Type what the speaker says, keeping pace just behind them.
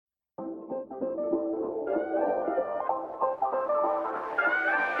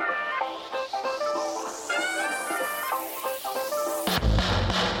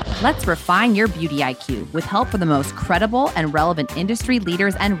Let's refine your beauty IQ with help from the most credible and relevant industry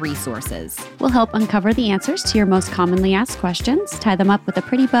leaders and resources. We'll help uncover the answers to your most commonly asked questions, tie them up with a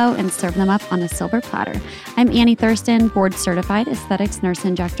pretty bow, and serve them up on a silver platter. I'm Annie Thurston, board-certified aesthetics nurse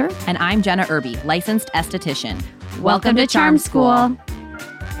injector. And I'm Jenna Irby, licensed esthetician. Welcome to Charm School.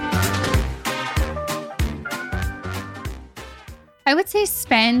 I would say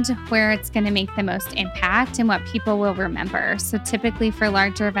spend where it's going to make the most impact and what people will remember. So typically for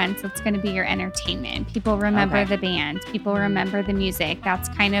larger events, it's going to be your entertainment. People remember the band. People remember the music. That's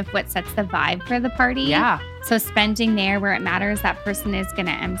kind of what sets the vibe for the party. Yeah. So spending there where it matters, that person is going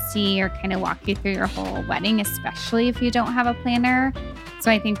to MC or kind of walk you through your whole wedding, especially if you don't have a planner. So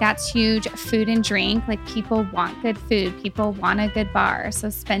I think that's huge. Food and drink, like people want good food. People want a good bar. So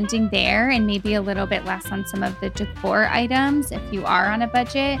spending there and maybe a little bit less on some of the decor items if you are on a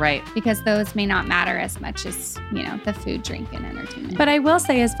budget. Right. Because those may not matter as much as, the food, drink, and entertainment. But I will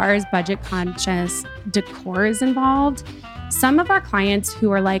say, as far as budget conscious decor is involved, some of our clients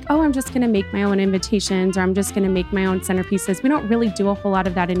who are like, oh, I'm just going to make my own invitations or I'm just going to make my own centerpieces. We don't really do a whole lot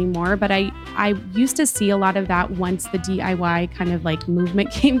of that anymore. But I used to see a lot of that once the DIY kind of like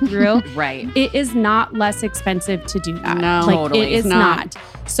movement came through. Right. It is not less expensive to do that. No, totally. It is not.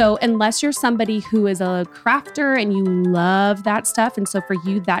 So unless you're somebody who is a crafter and you love that stuff, and so for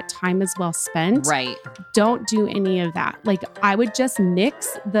you, that time is well spent. Right. Don't do any of that. Like I would just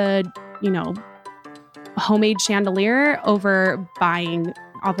nix the, homemade chandelier over buying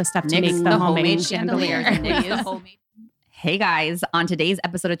all the stuff to Nix make the homemade chandelier. Hey guys, on today's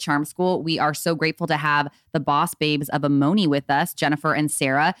episode of Charm School, we are so grateful to have the boss babes of Emoni with us, Jennifer and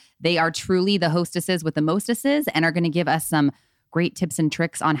Sarah. They are truly the hostesses with the mostesses and are going to give us some great tips and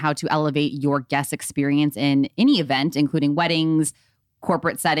tricks on how to elevate your guest experience in any event, including weddings,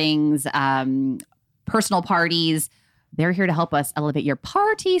 corporate settings, personal parties. They're here to help us elevate your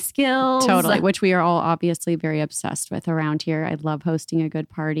party skills. Totally, which we are all obviously very obsessed with around here. I love hosting a good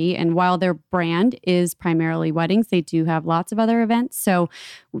party. And while their brand is primarily weddings, they do have lots of other events. So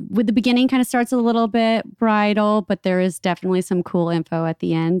with the beginning kind of starts a little bit bridal, but there is definitely some cool info at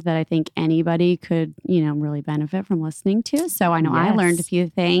the end that I think anybody could, really benefit from listening to. So I know I learned a few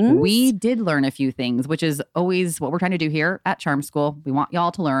things. We did learn a few things, which is always what we're trying to do here at Charm School. We want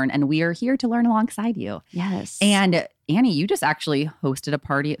y'all to learn, and we are here to learn alongside you. Yes. And Annie, you just actually hosted a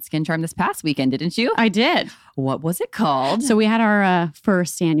party at Skin Charm this past weekend, didn't you? I did. What was it called? So we had our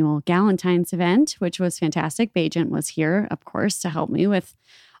first annual Galentine's event, which was fantastic. Bajent was here, of course, to help me with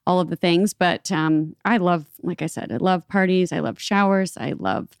all of the things. But I love, like I said, I love parties. I love showers. I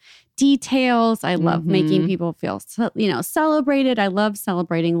love details. I love making people feel, celebrated. I love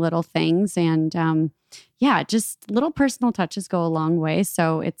celebrating little things. And just little personal touches go a long way.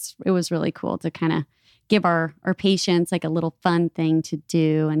 So it was really cool to kind of give our patients like a little fun thing to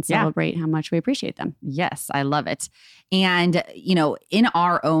do and celebrate how much we appreciate them. Yes, I love it. And, in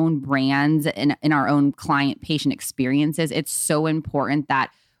our own brands and in our own client patient experiences, it's so important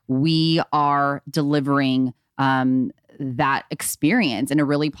that we are delivering that experience in a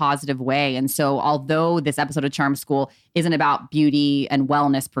really positive way. And so although this episode of Charm School isn't about beauty and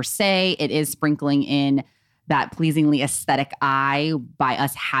wellness per se, it is sprinkling in that pleasingly aesthetic eye by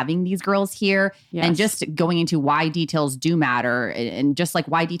us having these girls here and just going into why details do matter. And just like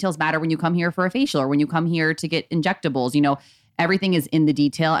why details matter when you come here for a facial or when you come here to get injectables, everything is in the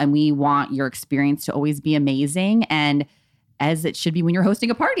detail, and we want your experience to always be amazing, and as it should be when you're hosting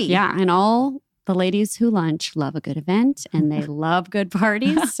a party. Yeah. And all the ladies who lunch love a good event and they love good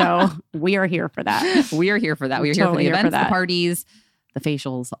parties. So we are here for that. We are here for that. We are totally here for the events, that. the parties, the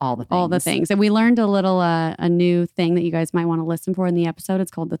facials, all the things. All the things. And we learned a little, a new thing that you guys might want to listen for in the episode.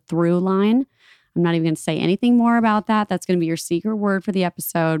 It's called the through line. I'm not even going to say anything more about that. That's going to be your secret word for the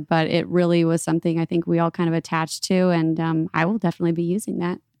episode. But it really was something I think we all kind of attached to. And I will definitely be using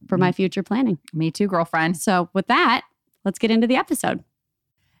that for my future planning. Me too, girlfriend. So with that, let's get into the episode.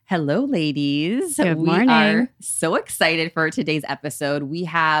 Hello, ladies. Good morning. We are so excited for today's episode. We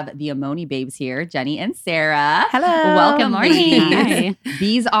have the Emoni babes here, Jenny and Sarah. Hello. Welcome, ladies. Hi.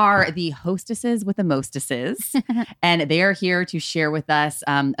 These are the hostesses with the mostesses, and they are here to share with us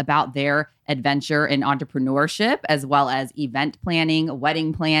about their adventure in entrepreneurship, as well as event planning,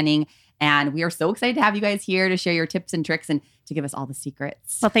 wedding planning. And we are so excited to have you guys here to share your tips and tricks and to give us all the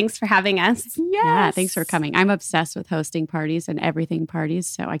secrets. Well, thanks for having us. Yes. Yeah, thanks for coming. I'm obsessed with hosting parties and everything parties,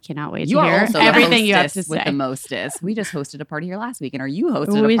 so I cannot wait You to are hear also everything the you have to hostess with say. the mostest. We just hosted a party here last week, and you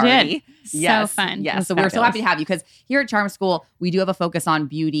hosted We a party. did. Yes. So fun. Yes. That's So we're so fabulous. happy to have you because here at Charm School, we do have a focus on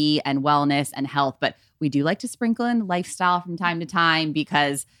beauty and wellness and health, but we do like to sprinkle in lifestyle from time to time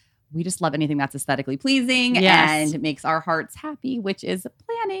because we just love anything that's aesthetically pleasing Yes. and makes our hearts happy, which is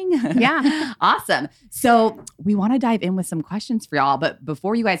planning. Yeah. Awesome. So we want to dive in with some questions for y'all. But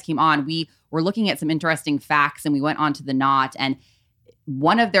before you guys came on, we were looking at some interesting facts and we went on to the Knot. And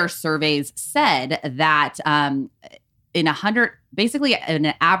one of their surveys said that in 100, basically in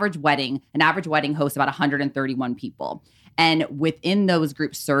an average wedding hosts about 131 people. And within those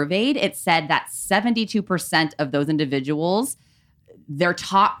groups surveyed, it said that 72% of those individuals, their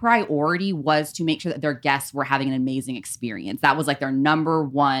top priority was to make sure that their guests were having an amazing experience. That was like their number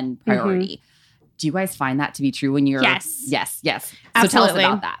one priority. Do you guys find that to be true when you're? Yes. Yes. So Absolutely. tell us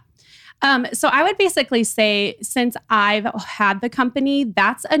about that. So I would basically say, since I've had the company,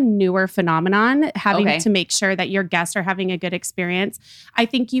 that's a newer phenomenon, having to make sure that your guests are having a good experience. I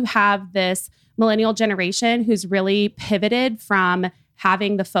think you have this millennial generation who's really pivoted from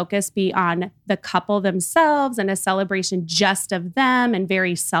having the focus be on the couple themselves and a celebration just of them and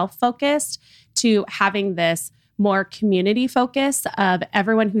very self-focused, to having this more community focus of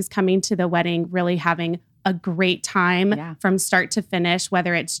everyone who's coming to the wedding really having a great time from start to finish,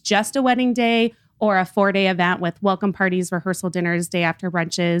 whether it's just a wedding day or a 4-day event with welcome parties, rehearsal dinners, day after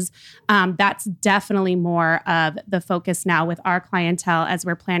brunches. That's definitely more of the focus now with our clientele as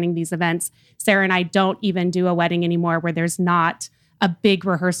we're planning these events. Sarah and I don't even do a wedding anymore where there's not a big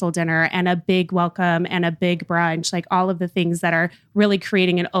rehearsal dinner and a big welcome and a big brunch, like all of the things that are really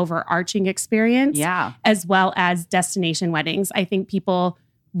creating an overarching experience, as well as destination weddings. I think people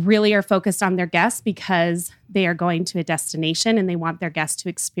really are focused on their guests because they are going to a destination and they want their guests to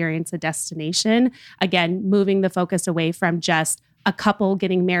experience a destination. Again, moving the focus away from just a couple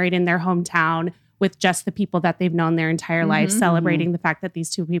getting married in their hometown with just the people that they've known their entire life, celebrating the fact that these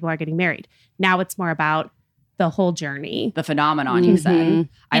two people are getting married. Now it's more about the whole journey. The phenomenon, you said.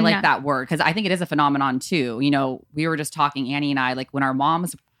 I like that word because I think it is a phenomenon too. You know, we were just talking, Annie and I, like when our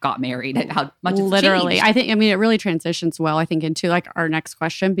moms got married, how much it's literally changed. I mean, it really transitions well, I think, into like our next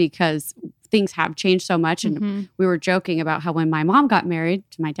question, because things have changed so much. And we were joking about how when my mom got married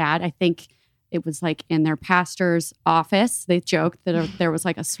to my dad, I think it was like in their pastor's office. They joked that there was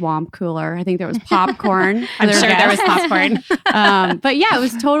like a swamp cooler. I think there was popcorn. I'm sure there was popcorn. But yeah, it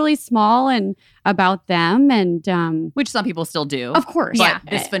was totally small and about them. And which some people still do. of course. But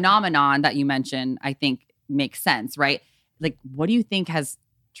this phenomenon that you mentioned, I think makes sense, right? Like, what do you think has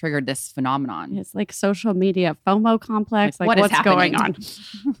triggered this phenomenon? It's like social media FOMO complex. Like what is what's going on?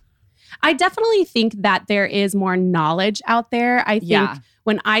 I definitely think that there is more knowledge out there. I think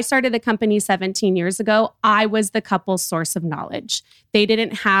when I started the company 17 years ago, I was the couple's source of knowledge. They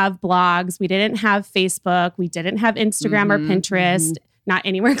didn't have blogs. We didn't have Facebook. We didn't have Instagram or Pinterest. Not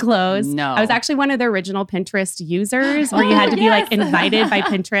anywhere close. No. I was actually one of the original Pinterest users where you had to be like invited by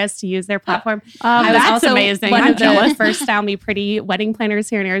Pinterest to use their platform. I was that's also amazing. one I'm of the jealous. first Found Me Pretty wedding planners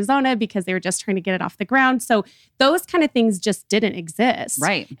here in Arizona because they were just trying to get it off the ground. So those kind of things just didn't exist.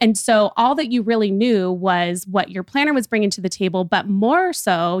 Right. And so all that you really knew was what your planner was bringing to the table, but more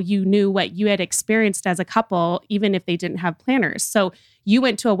so you knew what you had experienced as a couple, even if they didn't have planners. So you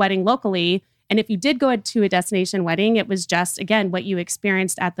went to a wedding locally, and if you did go to a destination wedding, it was just, again, what you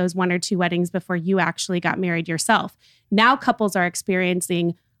experienced at those 1 or 2 weddings before you actually got married yourself. Now couples are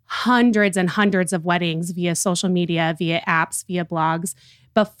experiencing hundreds and hundreds of weddings via social media, via apps, via blogs,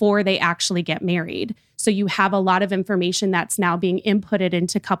 before they actually get married. So you have a lot of information that's now being inputted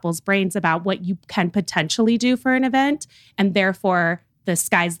into couples' brains about what you can potentially do for an event. And therefore, the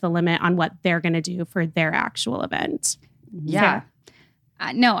sky's the limit on what they're going to do for their actual event. Yeah.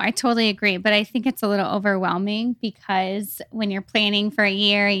 No, I totally agree. But I think it's a little overwhelming because when you're planning for a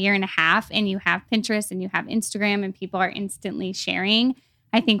year and a half, and you have Pinterest and you have Instagram and people are instantly sharing,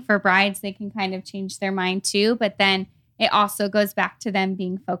 I think for brides, they can kind of change their mind too. But then it also goes back to them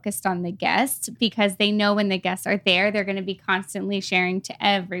being focused on the guests because they know when the guests are there, they're going to be constantly sharing to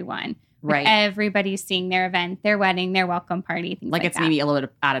everyone. Right. Everybody's seeing their event, their wedding, their welcome party, things like Like it's that. maybe a little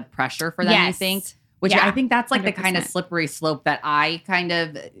bit of added pressure for them, you think? Which Yeah, I think that's like the kind of 100%. slippery slope that I kind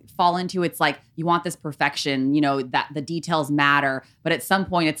of fall into. It's like you want this perfection, you know, that the details matter. But at some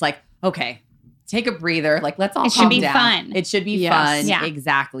point it's like, okay, take a breather. Like, let's all It should calm be down. fun. It should be Yes. fun. Yeah.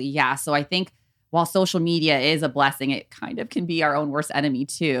 Exactly. Yeah. So I think while social media is a blessing, it kind of can be our own worst enemy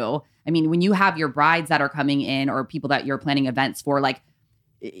too. I mean, when you have your brides that are coming in or people that you're planning events for, like,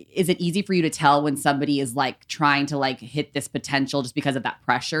 is it easy for you to tell when somebody is like trying to like hit this potential just because of that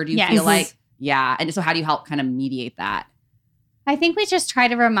pressure? Do you Yes. feel like? Yeah. And so how do you help kind of mediate that? I think we just try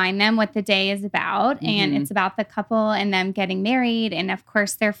to remind them what the day is about. And Mhm. it's about the couple and them getting married. And of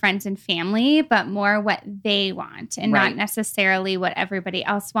course, their friends and family, but more what they want and Right. not necessarily what everybody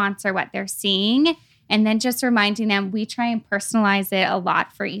else wants or what they're seeing. And then just reminding them, we try and personalize it a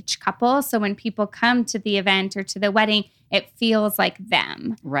lot for each couple. So when people come to the event or to the wedding, it feels like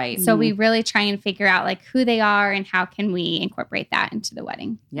them. Right. So we really try and figure out like who they are and how can we incorporate that into the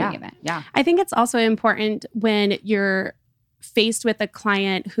wedding Yeah. the event. Yeah. I think it's also important when you're faced with a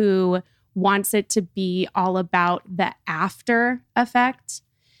client who wants it to be all about the after effect,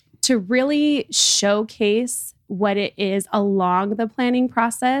 to really showcase what it is along the planning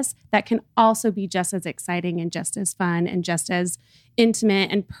process that can also be just as exciting and just as fun and just as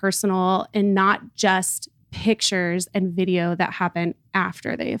intimate and personal, and not just pictures and video that happen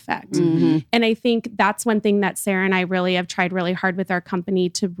after the effect. And I think that's one thing that Sarah and I really have tried really hard with our company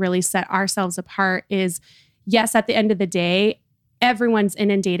to really set ourselves apart is, yes, at the end of the day, everyone's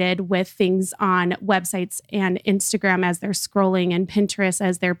inundated with things on websites and Instagram as they're scrolling and Pinterest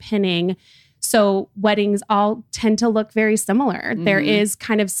as they're pinning. So weddings all tend to look very similar. There is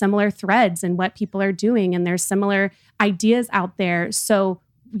kind of similar threads in what people are doing, and there's similar ideas out there. So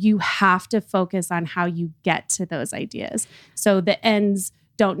you have to focus on how you get to those ideas. So the ends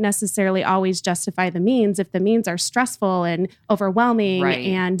don't necessarily always justify the means. If the means are stressful and overwhelming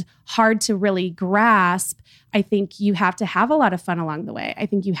and hard to really grasp, I think you have to have a lot of fun along the way. I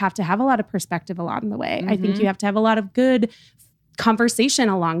think you have to have a lot of perspective along the way. I think you have to have a lot of good conversation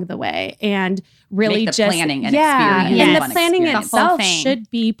along the way, and really Make the just planning an experience. And Fun the planning experience. itself The whole thing. should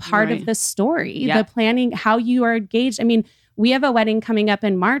be part of the story. The planning, how you are engaged. I mean, we have a wedding coming up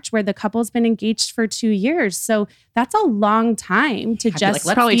in March where the couple's been engaged for 2 years. So that's a long time to just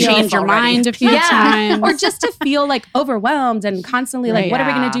let's Probably feel change your already. mind a few times. or just to feel like overwhelmed and constantly like, what are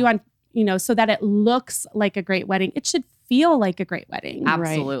we going to do on, so that it looks like a great wedding. It should feel like a great wedding.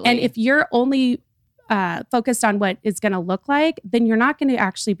 Absolutely. And if you're only focused on what it's going to look like, then you're not going to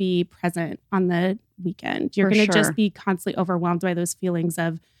actually be present on the weekend. You're going to just be constantly overwhelmed by those feelings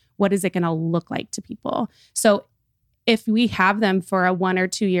of what is it going to look like to people. So if we have them for a 1 or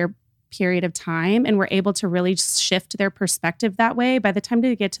 2 year period of time and we're able to really shift their perspective that way, by the time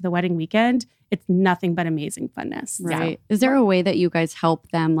they get to the wedding weekend, it's nothing but amazing funness. Right. Is there a way that you guys help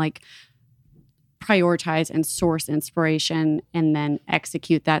them like prioritize and source inspiration and then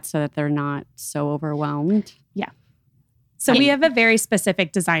execute that so that they're not so overwhelmed? So we have a very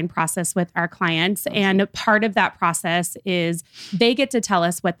specific design process with our clients. And part of that process is they get to tell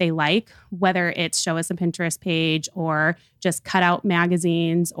us what they like, whether it's show us a Pinterest page or just cut out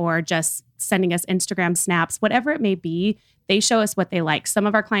magazines or just sending us Instagram snaps, whatever it may be. They show us what they like. Some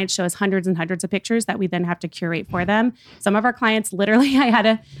of our clients show us hundreds and hundreds of pictures that we then have to curate for them. Some of our clients, literally, I had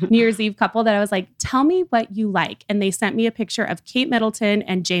a New Year's Eve couple that I was like, tell me what you like. And they sent me a picture of Kate Middleton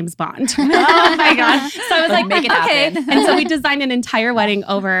and James Bond. Oh my God. So I was like, make it okay. happen. And so we designed an entire wedding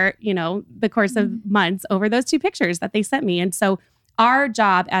over, the course of months over those 2 pictures that they sent me. And so our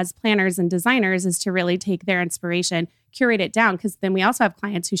job as planners and designers is to really take their inspiration, curate it down, because then we also have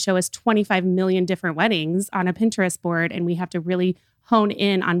clients who show us 25 million different weddings on a Pinterest board, and we have to really hone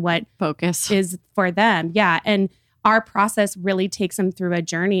in on what Focus is for them. Yeah. And our process really takes them through a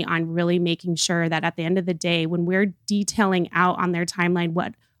journey on really making sure that at the end of the day, when we're detailing out on their timeline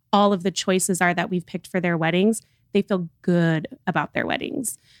what all of the choices are that we've picked for their weddings, they feel good about their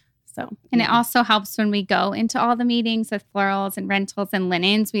weddings. So, And it also helps when we go into all the meetings with florals and rentals and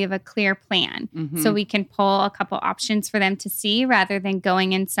linens, we have a clear plan. So we can pull a couple options for them to see rather than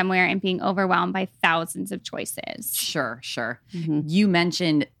going in somewhere and being overwhelmed by thousands of choices. Sure. You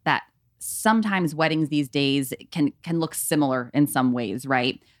mentioned that sometimes weddings these days can look similar in some ways,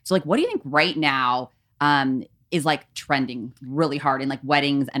 right? So like, what do you think right now is like trending really hard in like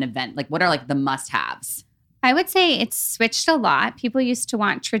weddings and event? Like what are like the must-haves? I would say it's switched a lot. People used to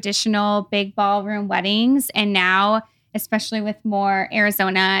want traditional big ballroom weddings. And now, especially with more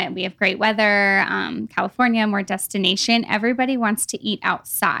Arizona, we have great weather, California, more destination. Everybody wants to eat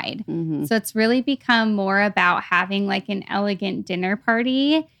outside. So it's really become more about having like an elegant dinner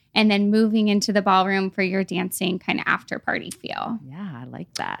party and then moving into the ballroom for your dancing kind of after party feel. Yeah, I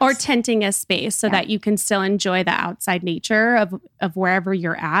like that. or tenting a space so that you can still enjoy the outside nature of wherever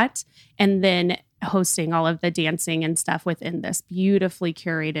you're at, and then hosting all of the dancing and stuff within this beautifully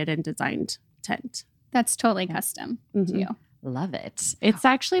curated and designed tent. That's totally custom to you. Love it. It's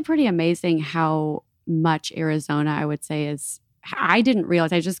actually pretty amazing how much Arizona, I would say, is. I didn't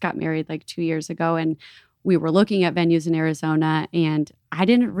realize. I just got married like 2 years ago, and we were looking at venues in Arizona, and I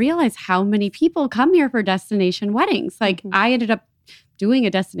didn't realize how many people come here for destination weddings. Like I ended up doing a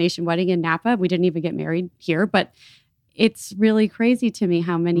destination wedding in Napa. We didn't even get married here, but it's really crazy to me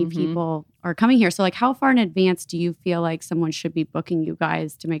how many people are coming here. So like how far in advance do you feel like someone should be booking you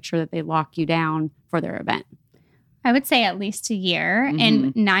guys to make sure that they lock you down for their event? I would say at least a year. Mm-hmm.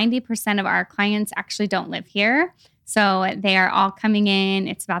 And 90% of our clients actually don't live here. So they are all coming in.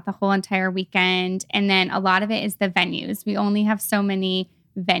 It's about the whole entire weekend. And then a lot of it is the venues. We only have so many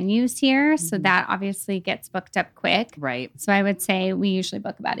venues here. So that obviously gets booked up quick. Right. So I would say we usually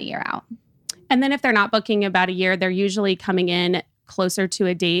book about a year out. And then if they're not booking about a year, they're usually coming in closer to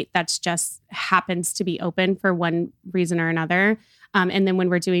a date that's just happens to be open for one reason or another. And then when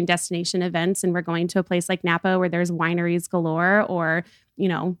we're doing destination events and we're going to a place like Napa where there's wineries galore, or,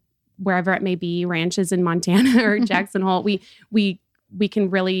 wherever it may be, ranches in Montana or Jackson Hole, we can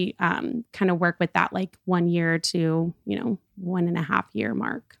really kind of work with that like 1 year to, 1.5 year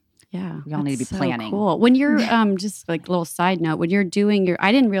mark. Yeah. We all need to be that's planning. Cool. When you're just like a little side note, when you're doing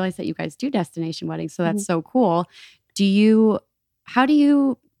I didn't realize that you guys do destination weddings. So that's so cool. How do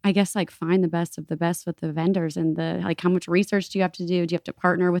you, I guess, like find the best of the best with the vendors and how much research do you have to do? Do you have to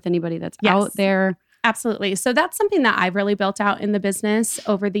partner with anybody that's out there? Absolutely. So that's something that I've really built out in the business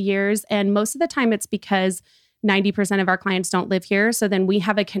over the years. And most of the time it's because 90% of our clients don't live here. So then we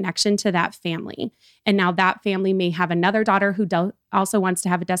have a connection to that family. And now that family may have another daughter who also wants to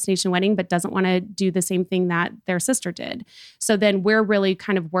have a destination wedding, but doesn't want to do the same thing that their sister did. So then we're really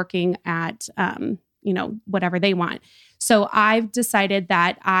kind of working at, whatever they want. So I've decided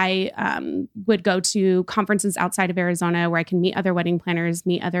that I would go to conferences outside of Arizona where I can meet other wedding planners,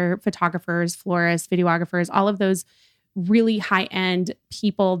 meet other photographers, florists, videographers, all of those really high-end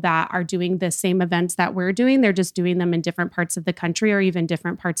people that are doing the same events that we're doing. They're just doing them in different parts of the country or even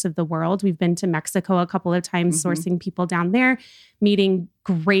different parts of the world. We've been to Mexico a couple of times, sourcing people down there, meeting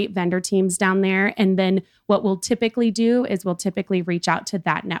great vendor teams down there. And then what we'll typically do is we'll typically reach out to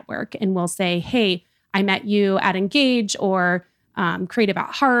that network and we'll say, hey, I met you at Engage or Creative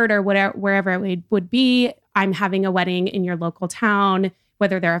at Heart or wherever it would be. I'm having a wedding in your local town.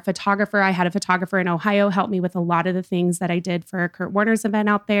 Whether they're a photographer, I had a photographer in Ohio help me with a lot of the things that I did for Kurt Warner's event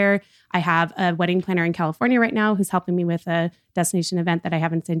out there. I have a wedding planner in California right now who's helping me with a destination event that I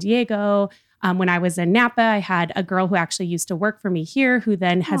have in San Diego. When I was in Napa, I had a girl who actually used to work for me here who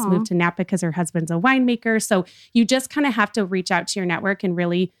then has moved to Napa because her husband's a winemaker. So you just kind of have to reach out to your network and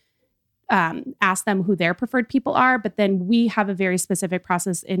really ask them who their preferred people are. But then we have a very specific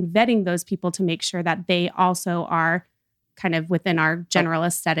process in vetting those people to make sure that they also are kind of within our general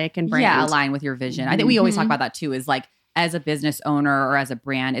aesthetic and brand. Yeah, align with your vision. I think we always talk about that too, is like as a business owner or as a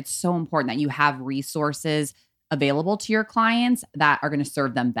brand, it's so important that you have resources available to your clients that are going to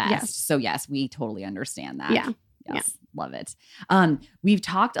serve them best. Yes. So yes, we totally understand that. Yeah. Yes. Love it. We've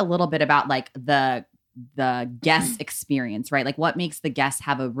talked a little bit about like the guest experience, right? Like what makes the guests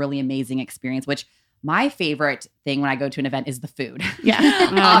have a really amazing experience, which my favorite thing when I go to an event is the food. Yeah.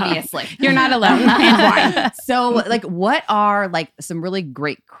 Obviously. You're not alone. And wine. So like what are like some really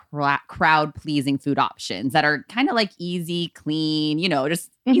great crowd pleasing food options that are kind of like easy, clean,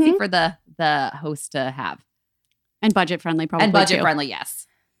 just easy for the host to have? And budget friendly, probably. And budget too. friendly, yes.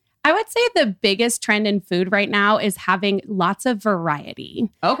 I would say the biggest trend in food right now is having lots of variety.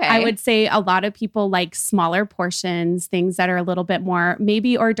 Okay. I would say a lot of people like smaller portions, things that are a little bit more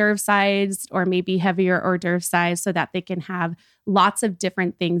maybe hors d'oeuvre sized or maybe heavier hors d'oeuvre sized so that they can have lots of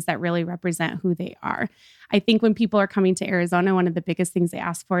different things that really represent who they are. I think when people are coming to Arizona, one of the biggest things they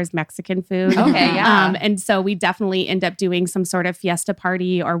ask for is Mexican food. Okay, yeah. And so we definitely end up doing some sort of fiesta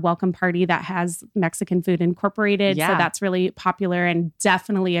party or welcome party that has Mexican food incorporated. Yeah. So that's really popular and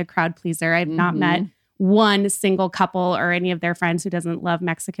definitely a crowd pleaser. I've not met one single couple or any of their friends who doesn't love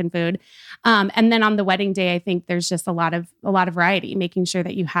Mexican food. And then on the wedding day, I think there's just a lot of variety, making sure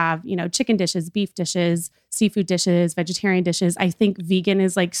that you have, chicken dishes, beef dishes, seafood dishes, vegetarian dishes. I think vegan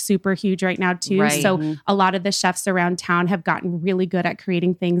is like super huge right now too. Right. So a lot of the chefs around town have gotten really good at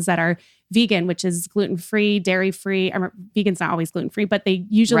creating things that are vegan, which is gluten-free, dairy-free. Vegan's not always gluten-free, but they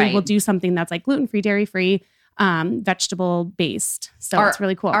usually will do something that's like gluten-free, dairy-free, vegetable-based. So it's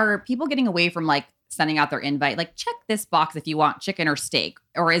really cool. Are people getting away from like sending out their invite, like check this box if you want chicken or steak?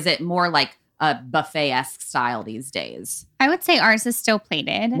 Or is it more like a buffet-esque style these days? I would say ours is still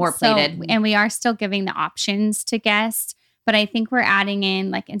plated. More plated. And we are still giving the options to guests. But I think we're adding in,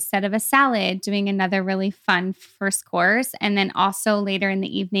 like, instead of a salad, doing another really fun first course. And then also later in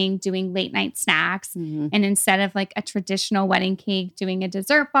the evening, doing late night snacks. And instead of like a traditional wedding cake, doing a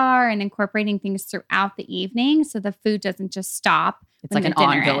dessert bar and incorporating things throughout the evening. So the food doesn't just stop. It's like an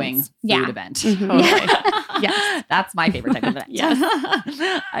ongoing food event. Totally. Yes. That's my favorite type of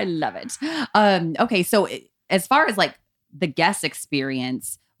event. I love it. Okay. So as far as like the guest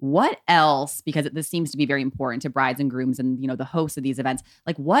experience, what else, because this seems to be very important to brides and grooms and, the hosts of these events,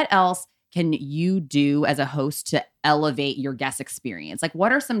 like what else can you do as a host to elevate your guest experience? Like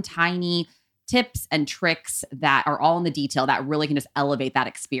what are some tiny tips and tricks that are all in the detail that really can just elevate that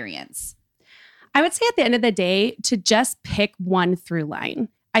experience? I would say at the end of the day, to just pick one through line.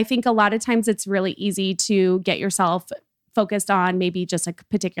 I think a lot of times it's really easy to get yourself focused on maybe just a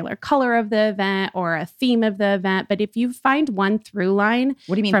particular color of the event or a theme of the event. But if you find one through line,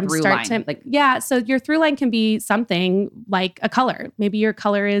 What do you mean from through start line? to yeah, so your through line can be something like a color. Maybe your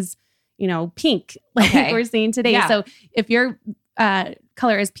color is, pink, like Okay. we're seeing today. Yeah. So if your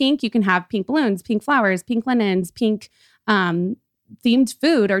color is pink, you can have pink balloons, pink flowers, pink linens, pink themed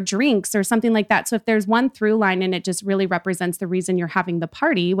food or drinks or something like that. So if there's one through line and it just really represents the reason you're having the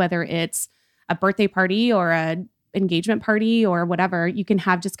party, whether it's a birthday party or a engagement party or whatever, you can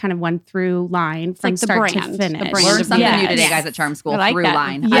have just kind of one through line from like the start brand, to the finish. brand Learn of something the new today, event. guys, at Charm School. I like Through that.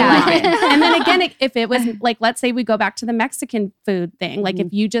 line. Yeah. I like it. And then again, if it was like, let's say we go back to the Mexican food thing, like if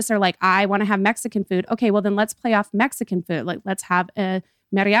you just are like, I want to have Mexican food. Okay, well then let's play off Mexican food. Like let's have a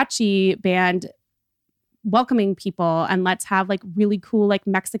mariachi band welcoming people and let's have like really cool, like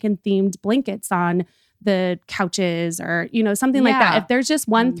Mexican themed blankets on the couches or, something like that. Yeah. If there's just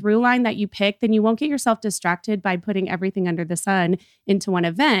one through line that you pick, then you won't get yourself distracted by putting everything under the sun into one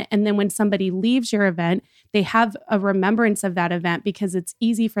event. And then when somebody leaves your event, they have a remembrance of that event because it's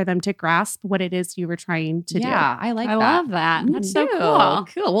easy for them to grasp what it is you were trying to do. Yeah, I like I that. love that. Me That's so too. cool.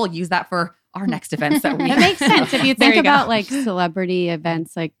 Cool. We'll use that for our next events that we It makes sense if you There think you go. about like celebrity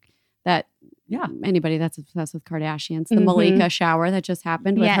events like that. Yeah. Anybody that's obsessed with Kardashians, the Mhm. Malika shower that just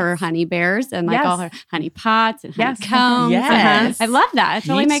happened with Yes. her honey bears and like Yes. all her honey pots and Yes. honeycombs. Yes. I love that. It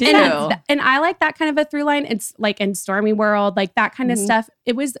totally Me makes too. sense. And I like that kind of a through line. It's like in Stormy World, like that kind of Mhm. stuff.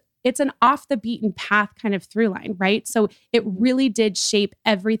 It's an off the beaten path kind of through line, right? So it really did shape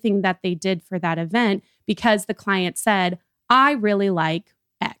everything that they did for that event because the client said, I really like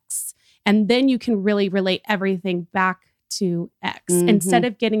X. And then you can really relate everything back to X Mhm. instead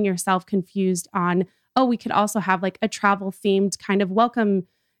of getting yourself confused on, oh, we could also have like a travel themed kind of welcome,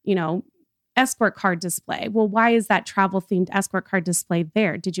 escort card display. Well, why is that travel themed escort card display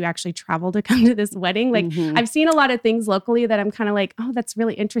there? Did you actually travel to come to this wedding? Like Mhm. I've seen a lot of things locally that I'm kind of like, oh, that's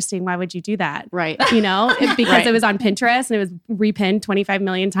really interesting. Why would you do that? Right. Because Right. it was on Pinterest and it was repinned 25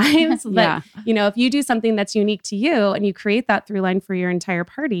 million times. But, Yeah. if you do something that's unique to you and you create that through line for your entire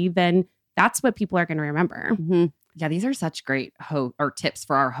party, then that's what people are going to remember. Mhm. Yeah, these are such great or tips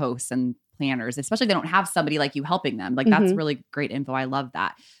for our hosts and planners, especially if they don't have somebody like you helping them. Like that's Mhm. really great info. I love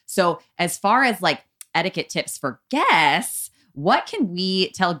that. So as far as like etiquette tips for guests, what can we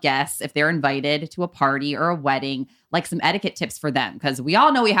tell guests if they're invited to a party or a wedding, like some etiquette tips for them? Because we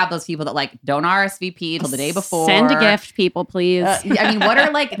all know we have those people that like don't RSVP till the day before. Send a gift, people, please. What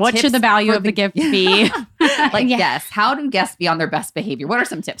are like What tips should the value for of the gift be? like Yeah. guests, how do guests be on their best behavior? What are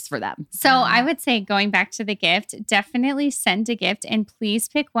some tips for them? So I would say going back to the gift, definitely send a gift and please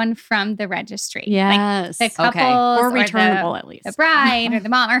pick one from the registry. Yes. Like the couples or the- returnable at least. the bride or the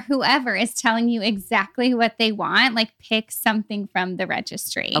mom or whoever is telling you exactly what they want, like pick something from the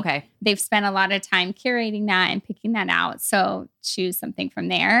registry. Okay. They've spent a lot of time curating that and picking that out. So choose something from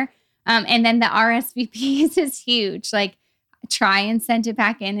there. And then the RSVPs is huge. Like try and send it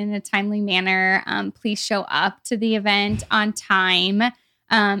back in a timely manner. Please show up to the event on time.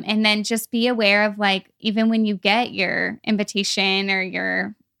 And then just be aware of like, even when you get your invitation or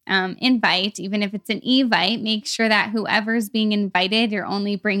your invite, even if it's an evite, make sure that whoever's being invited, you're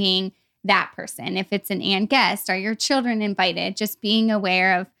only bringing that person. If it's an and guest, are your children invited? Just being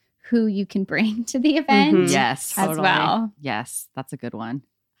aware of who you can bring to the event Mhm. Yes. as Totally. well. Yes. That's a good one.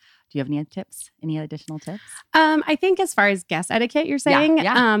 Do you have any tips? Any additional tips? I think as far as guest etiquette, you're saying,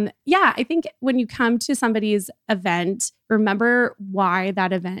 yeah. I think when you come to somebody's event, remember why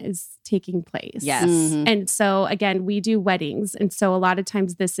that event is taking place. Yes. Mhm. And so again, we do weddings. And so a lot of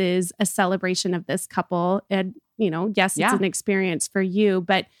times this is a celebration of this couple. And, yes, it's Yeah. an experience for you,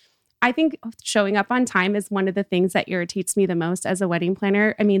 but I think showing up on time is one of the things that irritates me the most as a wedding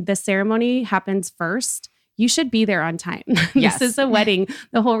planner. I mean, the ceremony happens first. You should be there on time. Yes. This is a wedding.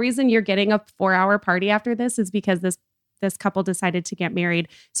 The whole reason you're getting a 4-hour party after this is because this couple decided to get married.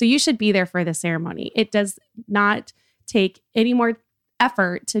 So you should be there for the ceremony. It does not take any more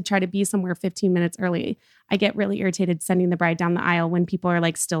effort to try to be somewhere 15 minutes early. I get really irritated sending the bride down the aisle when people are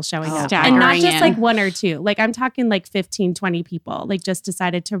like still showing up. And not Staggering just in. like one or two. Like I'm talking like 15, 20 people like just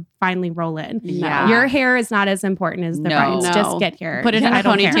decided to finally roll in. Yeah. Your hair is not as important as the No. bride's. No. Just get here. Put it in I a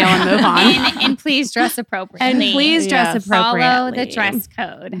don't ponytail care. and move on. And please dress appropriately. And please dress Yes. appropriately. Follow the dress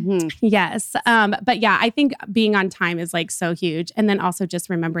code. Mhm. Yes. But yeah, I think being on time is like so huge. And then also just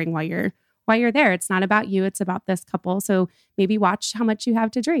remembering why you're there. It's not about you. It's about this couple. So maybe watch how much you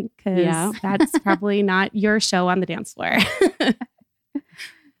have to drink because Yeah. that's probably not your show on the dance floor.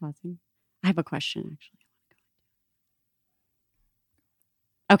 Pausing. I have a question actually.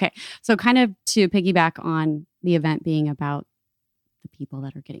 Okay. So kind of to piggyback on the event being about the people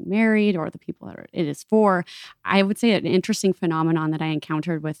that are getting married or the people that it is for, I would say an interesting phenomenon that I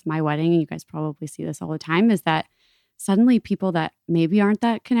encountered with my wedding, and you guys probably see this all the time, is that suddenly people that maybe aren't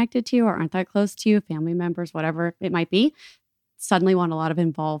that connected to you or aren't that close to you, family members, whatever it might be, suddenly want a lot of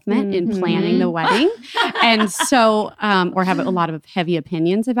involvement in planning the wedding. And so, or have a lot of heavy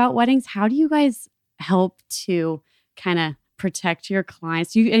opinions about weddings. How do you guys help to kind of protect your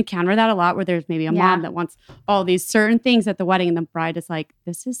clients? You encounter that a lot where there's maybe a mom that wants all these certain things at the wedding and the bride is like,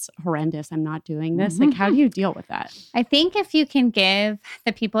 this is horrendous. I'm not doing this. Like, how do you deal with that? I think if you can give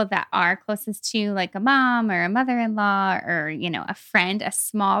the people that are closest to you, like a mom or a mother-in-law or, a friend, a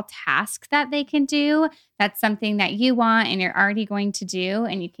small task that they can do, that's something that you want and you're already going to do,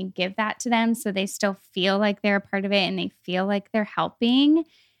 and you can give that to them so they still feel like they're a part of it and they feel like they're helping.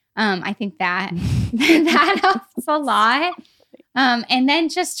 I think that that helps a lot. And then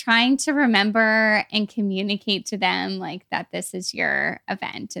just trying to remember and communicate to them like that this is your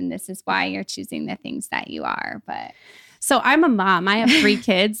event and this is why you're choosing the things that you are. But so I'm a mom. I have 3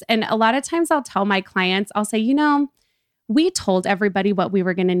 kids. And a lot of times I'll tell my clients, I'll say, we told everybody what we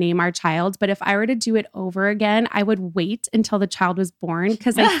were going to name our child, but if I were to do it over again, I would wait until the child was born,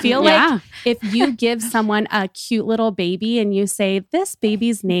 because I feel like if you give someone a cute little baby and you say, this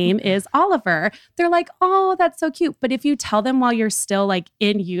baby's name is Oliver, they're like, oh, that's so cute. But if you tell them while you're still like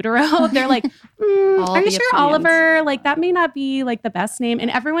in utero, they're like, are you sure Oliver? Like that may not be like the best name. And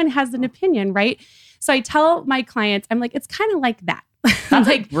everyone has an opinion, right? So I tell my clients, I'm like, it's kind of like that. That's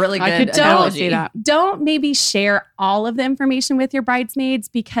like really good I could totally see that. Don't maybe share all of the information with your bridesmaids,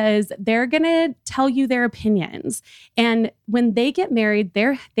 because they're going to tell you their opinions. And when they get married,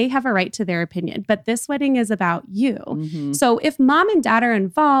 they have a right to their opinion. But this wedding is about you. Mm-hmm. So if mom and dad are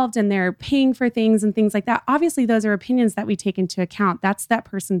involved and they're paying for things and things like that, obviously those are opinions that we take into account. That's that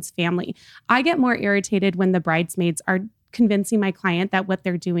person's family. I get more irritated when the bridesmaids are convincing my client that what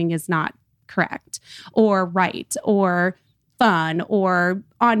they're doing is not correct or right or fun or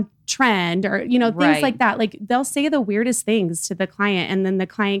on trend or, things like that. Like they'll say the weirdest things to the client, and then the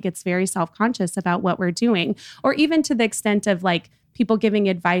client gets very self-conscious about what we're doing. Or even to the extent of like people giving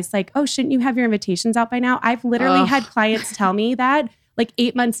advice like, oh, shouldn't you have your invitations out by now? I've literally had clients tell me that like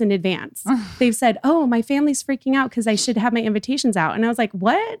 8 months in advance. They've said, oh, my family's freaking out because I should have my invitations out. And I was like,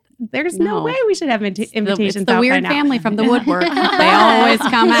 what? There's no way we should have invitations it's the out weird by family now. from the woodwork. They always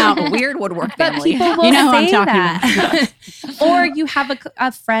come out. Weird woodwork But family. people will You know who I'm say talking that. Or you have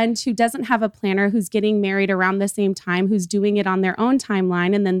a friend who doesn't have a planner, who's getting married around the same time, who's doing it on their own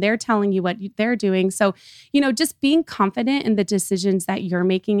timeline, and then they're telling you what they're doing. So, just being confident in the decisions that you're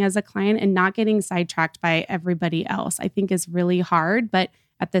making as a client and not getting sidetracked by everybody else, I think is really hard. But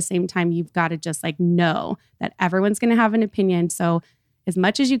at the same time, you've got to just like know that everyone's going to have an opinion. So as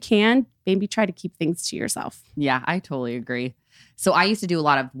much as you can, maybe try to keep things to yourself. Yeah, I totally agree. So I used to do a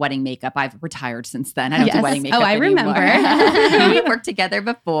lot of wedding makeup. I've retired since then. I don't do wedding makeup anymore. remember. We worked together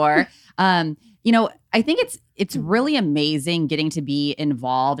before. I think it's really amazing getting to be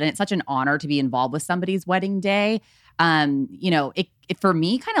involved, and it's such an honor to be involved with somebody's wedding day. It for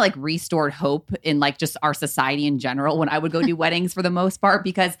me kind of like restored hope in like just our society in general when I would go do weddings for the most part,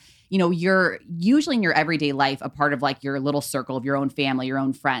 because, you're usually in your everyday life a part of like your little circle of your own family, your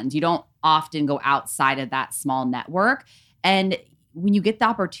own friends. You don't often go outside of that small network. And when you get the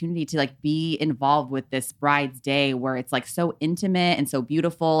opportunity to like be involved with this bride's day where it's like so intimate and so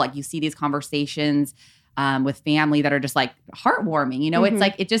beautiful, like you see these conversations with family that are just like heartwarming, it's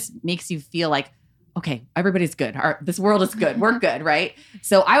like, it just makes you feel like, okay, everybody's good. This world is good. We're good, right?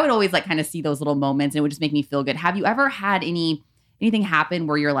 So I would always like kind of see those little moments and it would just make me feel good. Have you ever had anything happen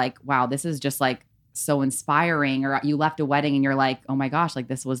where you're like, wow, this is just like so inspiring, or you left a wedding and you're like, oh my gosh, like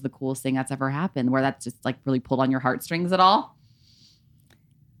this was the coolest thing that's ever happened, where that's just like really pulled on your heartstrings at all?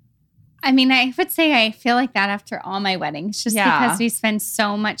 I mean, I would say I feel like that after all my weddings, just because we spend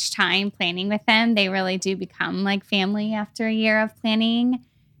so much time planning with them. They really do become like family after a year of planning.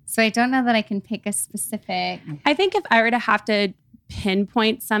 So I don't know that I can pick a specific. I think if I were to have to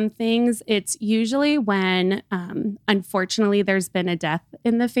pinpoint some things, it's usually when, unfortunately, there's been a death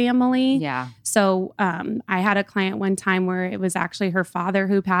in the family. Yeah. So I had a client one time where it was actually her father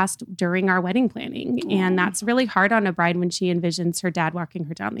who passed during our wedding planning. And that's really hard on a bride when she envisions her dad walking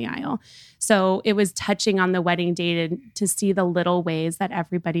her down the aisle. So it was touching on the wedding day to see the little ways that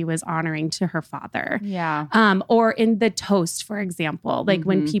everybody was honoring to her father. Yeah. Or in the toast, for example, like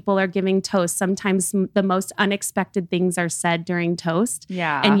when people are giving toast, sometimes the most unexpected things are said during toast.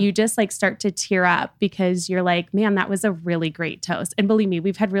 Yeah. And you just like start to tear up because you're like, man, that was a really great toast. And believe me,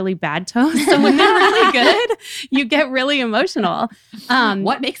 we've had really bad toast. So when they're really good, you get really emotional.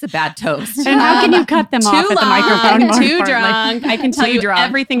 What makes a bad toast? And how can you cut them off at the microphone? Too More drunk. I can tell Too you drunk.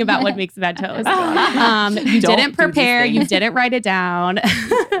 everything about what makes a bad toast. You Don't didn't do these prepare. You things. didn't write it down.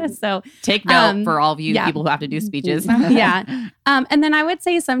 So Take note for all of you people who have to do speeches. yeah. And then I would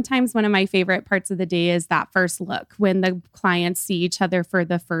say sometimes one of my favorite parts of the day is that first look when the clients see each other for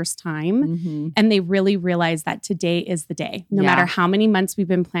the first time and they really realize that today is the day. No matter how many months we've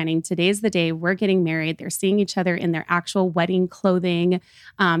been planning, today's the day we're getting married. They're seeing each other in their actual wedding clothing.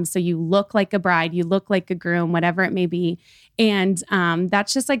 So you look like a bride, you look like a groom, whatever it may be. And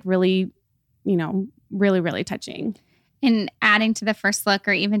that's just like really, really, really touching. And adding to the first look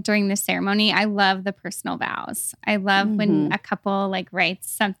or even during the ceremony, I love the personal vows. I love when a couple like writes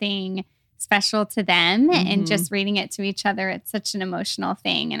something special to them and just reading it to each other. It's such an emotional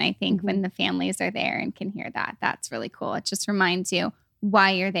thing. And I think when the families are there and can hear that, that's really cool. It just reminds you why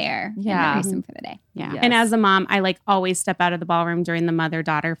you're there and the reason for the day. Yeah. Yes. And as a mom, I like always step out of the ballroom during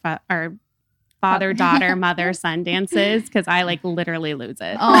the father-daughter, mother-son dances because I like literally lose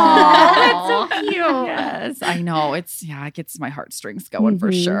it. Oh, that's so cute. Yes, I know. It gets my heartstrings going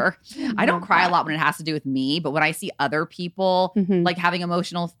for sure. I don't cry a lot when it has to do with me, but when I see other people like having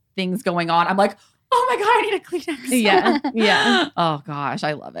emotional things going on, I'm like, oh my God, I need a Kleenex. Yeah. Oh gosh,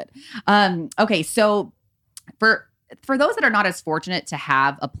 I love it. Okay, so for those that are not as fortunate to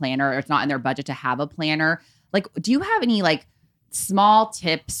have a planner or it's not in their budget to have a planner, like, do you have any like small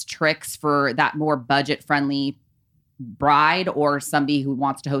tips, tricks for that more budget-friendly bride or somebody who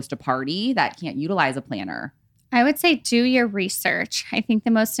wants to host a party that can't utilize a planner? I would say do your research. I think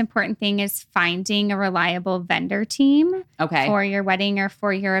the most important thing is finding a reliable vendor team for your wedding or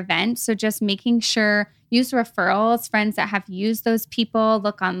for your event. So just making sure, use referrals, friends that have used those people,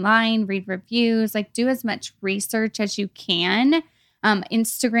 look online, read reviews, like do as much research as you can.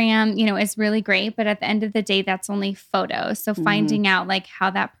 Instagram, is really great, but at the end of the day, that's only photos. So finding out like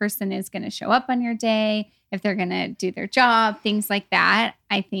how that person is going to show up on your day, if they're going to do their job, things like that,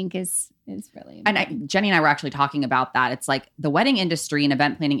 I think is really important. And Jenny and I were actually talking about that. It's like the wedding industry and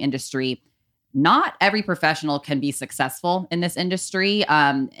event planning industry, not every professional can be successful in this industry.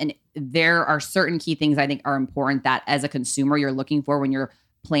 And there are certain key things I think are important that as a consumer you're looking for when you're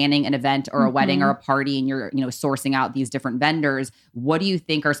planning an event or a wedding or a party and you're, sourcing out these different vendors. What do you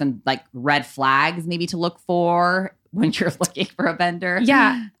think are some like red flags maybe to look for when you're looking for a vendor?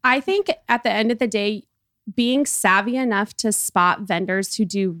 Yeah. I think at the end of the day, being savvy enough to spot vendors who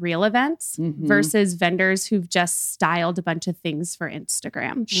do real events versus vendors who've just styled a bunch of things for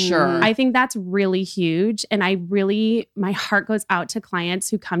Instagram. Sure. I think that's really huge. And my heart goes out to clients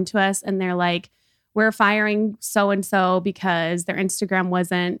who come to us and they're like, we're firing so-and-so because their Instagram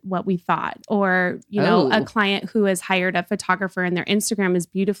wasn't what we thought. Or, a client who has hired a photographer and their Instagram is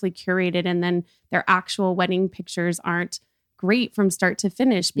beautifully curated and then their actual wedding pictures aren't great from start to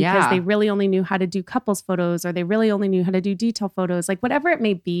finish because they really only knew how to do couples photos or they really only knew how to do detail photos, like whatever it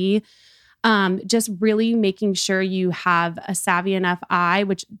may be. Just really making sure you have a savvy enough eye,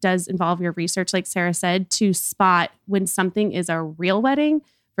 which does involve your research, like Sarah said, to spot when something is a real wedding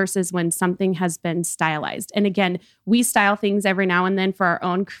versus when something has been stylized. And again, we style things every now and then for our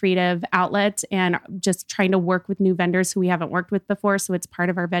own creative outlet and just trying to work with new vendors who we haven't worked with before. So it's part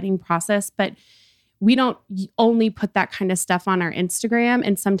of our vetting process, but we don't only put that kind of stuff on our Instagram.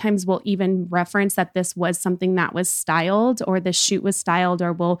 And sometimes we'll even reference that this was something that was styled or the shoot was styled,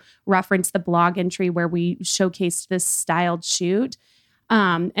 or we'll reference the blog entry where we showcased this styled shoot.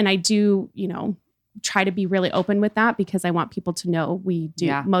 And I do, try to be really open with that because I want people to know we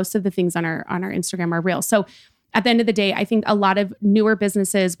do. Most of the things on our Instagram are real. So at the end of the day, I think a lot of newer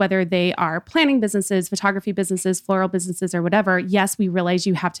businesses, whether they are planning businesses, photography businesses, floral businesses, or whatever, yes, we realize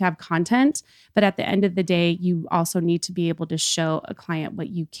you have to have content, but at the end of the day, you also need to be able to show a client what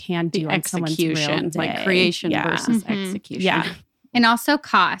you can do on someone's real day. Like creation versus execution. Yeah. And also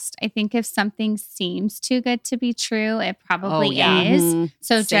cost. I think if something seems too good to be true, it probably is.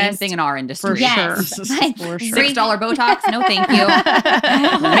 So Same thing in our industry. Yes. Like, $6 Botox? No, thank you.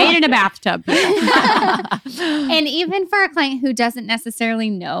 Made in a bathtub. And even for a client who doesn't necessarily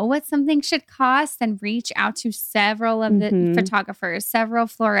know what something should cost, then reach out to several of the photographers, several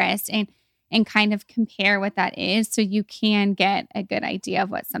florists, and kind of compare what that is so you can get a good idea of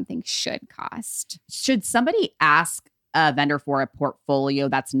what something should cost. Should somebody ask a vendor for a portfolio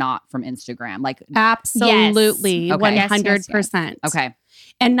that's not from Instagram? Like, absolutely, yes. Okay. 100%. Okay.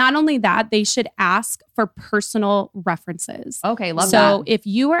 And not only that, they should ask for personal references. Okay, love that. So if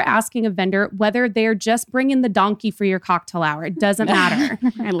you are asking a vendor whether they're just bringing the donkey for your cocktail hour, it doesn't matter.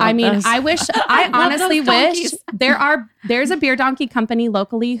 I mean, those. I honestly wish there's a beer donkey company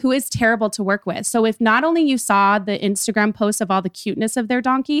locally who is terrible to work with. So if not only you saw the Instagram posts of all the cuteness of their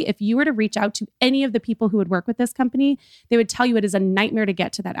donkey, if you were to reach out to any of the people who would work with this company, they would tell you it is a nightmare to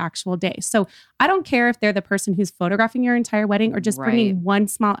get to that actual day. So I don't care if they're the person who's photographing your entire wedding or just bringing one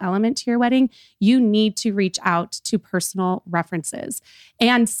small element to your wedding, you need to reach out to personal references.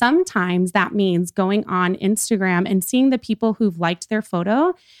 And sometimes that means going on Instagram and seeing the people who've liked their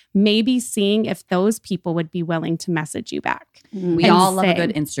photo, maybe seeing if those people would be willing to message you back. We all love a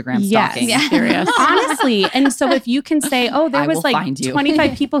good Instagram stalking. Yes, serious. Honestly. And so if you can say, oh, there was like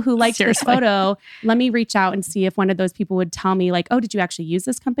 25 people who liked this photo, let me reach out and see if one of those people would tell me like, oh, did you actually use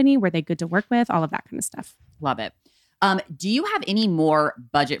this company? Were they good to work with? All of that kind of stuff. Love it. Do you have any more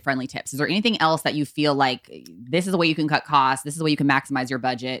budget-friendly tips? Is there anything else that you feel like this is the way you can cut costs? This is the way you can maximize your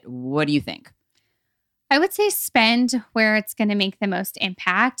budget? What do you think? I would say spend where it's going to make the most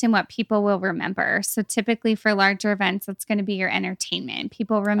impact and what people will remember. So typically for larger events, it's going to be your entertainment.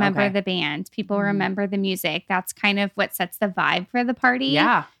 People remember the band. People remember the music. That's kind of what sets the vibe for the party.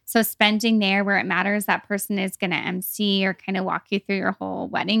 Yeah. So spending there where it matters, that person is going to MC or kind of walk you through your whole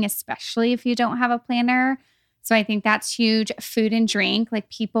wedding, especially if you don't have a planner. So I think that's huge. Food and drink, like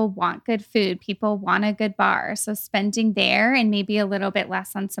people want good food. People want a good bar. So spending there and maybe a little bit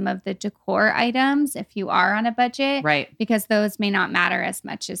less on some of the decor items if you are on a budget. Right. Because those may not matter as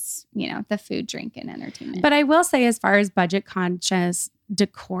much as, the food, drink, and entertainment. But I will say as far as budget conscious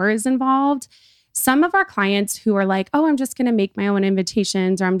decor is involved, some of our clients who are like, oh, I'm just going to make my own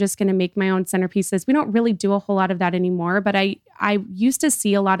invitations or I'm just going to make my own centerpieces. We don't really do a whole lot of that anymore. But I used to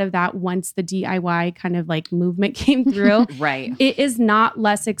see a lot of that once the DIY kind of like movement came through. Right. It is not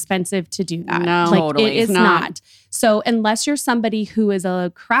less expensive to do that. No, totally. It is not. So unless you're somebody who is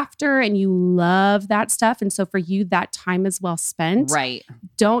a crafter and you love that stuff, and so for you, that time is well spent. Right.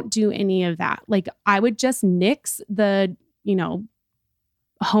 Don't do any of that. Like I would just nix the,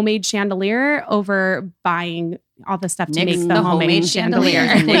 homemade chandelier over buying all the stuff to Nix make the homemade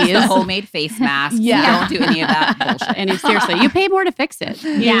chandelier. Nix the homemade face mask. Yeah. Don't do any of that bullshit. And seriously, you pay more to fix it.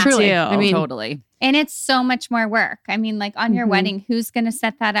 Yeah, truly. too. I mean, totally. And it's so much more work. I mean, like on your wedding, who's going to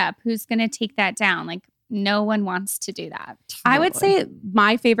set that up? Who's going to take that down? Like no one wants to do that. I would say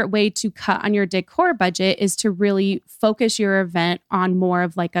my favorite way to cut on your decor budget is to really focus your event on more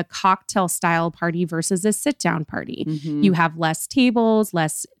of like a cocktail style party versus a sit down party. Mm-hmm. You have less tables,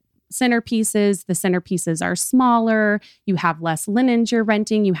 less centerpieces. The centerpieces are smaller. You have less linens you're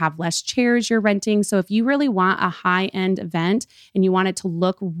renting. You have less chairs you're renting. So if you really want a high-end event and you want it to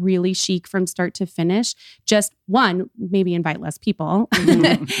look really chic from start to finish, just one, maybe invite less people.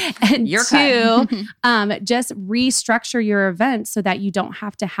 And You're two, just restructure your event so that you don't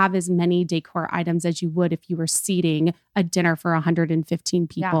have to have as many decor items as you would if you were seating a dinner for 115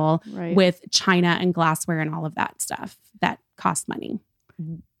 people right. with china and glassware and all of that stuff that costs money.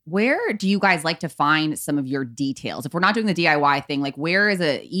 Where do you guys like to find some of your details? If we're not doing the DIY thing, like where is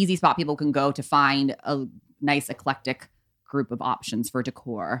an easy spot people can go to find a nice eclectic group of options for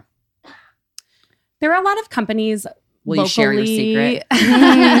decor? There are a lot of companies Will locally. you share your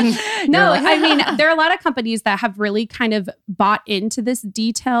secret? No, I mean, there are a lot of companies that have really kind of bought into this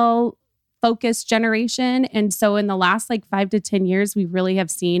detail focused generation. And so in the last like 5 to 10 years, we really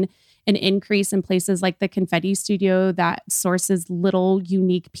have seen an increase in places like the Confetti Studio that sources little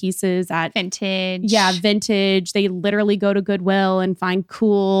unique pieces at Vintage. Yeah, vintage. They literally go to Goodwill and find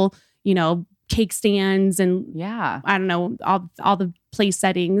cool, cake stands and I don't know, all the place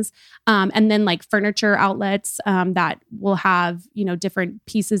settings. And then like furniture outlets that will have, different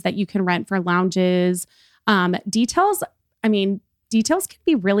pieces that you can rent for lounges. Details can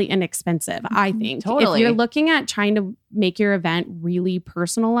be really inexpensive, I think. Totally. If you're looking at trying to make your event really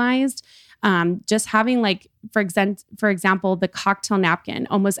personalized, just having like, for example, the cocktail napkin.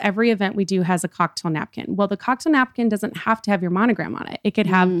 Almost every event we do has a cocktail napkin. Well, the cocktail napkin doesn't have to have your monogram on it. It could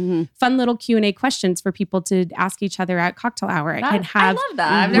have fun little Q&A questions for people to ask each other at cocktail hour. It can have I love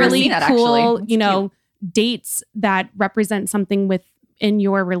that. I've never really seen that, cool, actually. dates that represent something in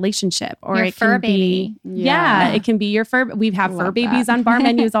your relationship, or your it fur can be, baby. it can be your fur. We've had fur babies on bar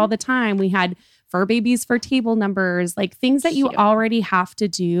menus all the time. We had fur babies for table numbers, like things that you already have to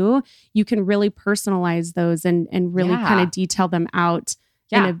do. You can really personalize those and really kind of detail them out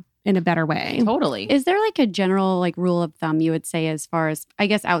in a better way. Totally. Is there like a general like rule of thumb you would say as far as, I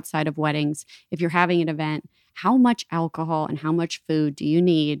guess, outside of weddings, if you're having an event, how much alcohol and how much food do you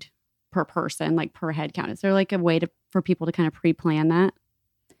need per person, like per head count? Is there like a way for people to kind of pre-plan that?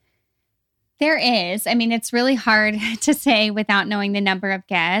 There is. I mean, it's really hard to say without knowing the number of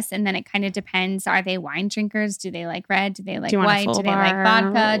guests. And then it kind of depends. Are they wine drinkers? Do they like red? Do they like white? Do they like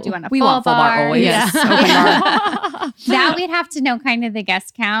vodka? Do you want a full bar? Always. Yes. That we'd have to know kind of the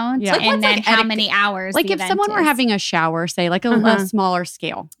guest count and then how many hours. Like if someone were having a shower, say like a smaller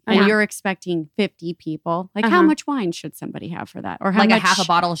scale, and you're expecting 50 people, like how much wine should somebody have for that? Or how like much a half a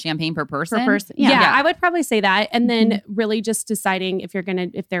bottle of champagne per person? Yeah, I would probably say that. And then really just deciding if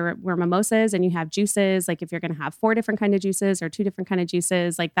there were mimosas and you have juices, like if you're going to have 4 different kind of juices or 2 different kind of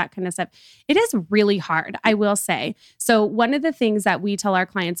juices, like that kind of stuff. It is really hard, I will say. So one of the things that we tell our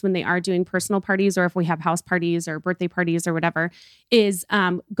clients when they are doing personal parties, or if we have house parties or birthday parties or whatever, is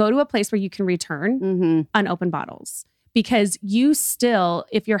go to a place where you can return unopened bottles. Because you still,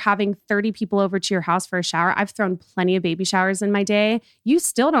 if you're having 30 people over to your house for a shower, I've thrown plenty of baby showers in my day. You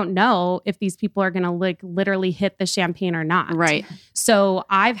still don't know if these people are going to like literally hit the champagne or not. Right. So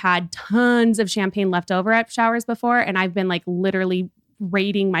I've had tons of champagne left over at showers before, and I've been like literally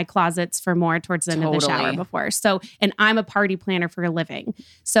raiding my closets for more towards the end of the shower before. So, and I'm a party planner for a living.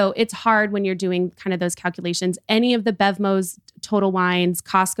 So it's hard when you're doing kind of those calculations. Any of the Bevmos, Total Wines,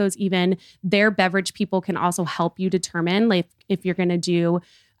 Costco's even, their beverage people can also help you determine like if you're going to do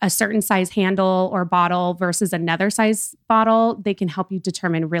a certain size handle or bottle versus another size bottle. They can help you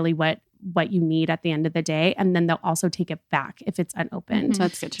determine really what you need at the end of the day. And then they'll also take it back if it's unopened. So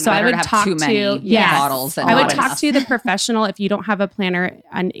that's good to know. So I would talk too many bottles. I would talk to the professional if you don't have a planner.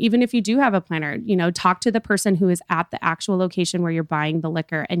 And even if you do have a planner, talk to the person who is at the actual location where you're buying the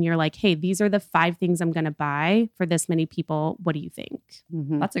liquor. And you're like, hey, these are the 5 things I'm going to buy for this many people. What do you think?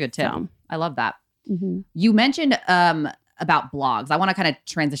 That's a good tip. So, I love that. You mentioned about blogs. I want to kind of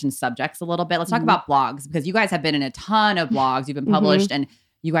transition subjects a little bit. Let's talk about blogs, because you guys have been in a ton of blogs. You've been published and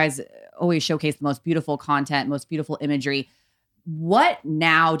you guys always showcase the most beautiful content, most beautiful imagery. What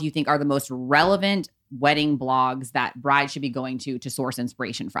now do you think are the most relevant wedding blogs that brides should be going to source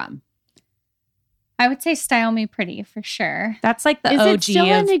inspiration from? I would say Style Me Pretty for sure. That's like the Is OG it still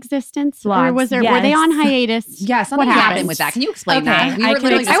in existence? blogs. Or were they on hiatus? Yeah, something happened with that. Can you explain that? I was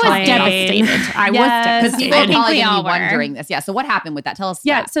devastated. I was because people are I think probably we going to all be were. wondering this. Yeah. So what happened with that? Tell us.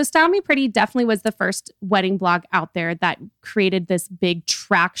 Yeah. that. So Style Me Pretty definitely was the first wedding blog out there that created this big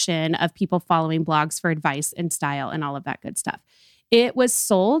traction of people following blogs for advice and style and all of that good stuff. It was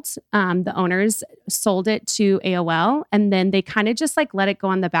sold. The owners sold it to AOL, and then they kind of just like let it go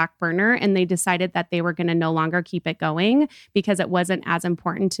on the back burner, and they decided that they were going to no longer keep it going because it wasn't as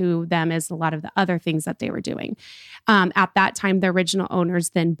important to them as a lot of the other things that they were doing. At that time, the original owners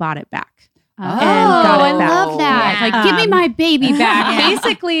then bought it back. I love that. Yeah. Like, give me my baby back.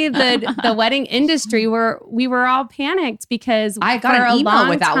 Basically, the wedding industry we were all panicked because I got for an a email long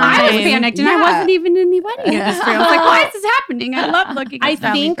with that time, one. I was panicked and I wasn't even in the wedding industry. I was like, why is this happening? I love looking at I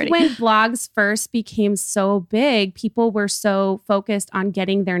Style Me think Pretty. when blogs first became so big, people were so focused on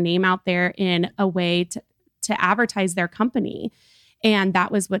getting their name out there in a way to advertise their company. And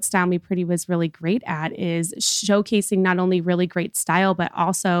that was what Style Me Pretty was really great at, is showcasing not only really great style, but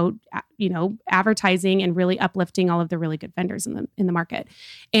also, advertising and really uplifting all of the really good vendors in the market.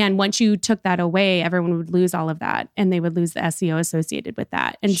 And once you took that away, everyone would lose all of that, and they would lose the SEO associated with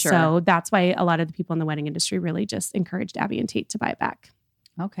that. And so that's why a lot of the people in the wedding industry really just encouraged Abby and Tate to buy it back.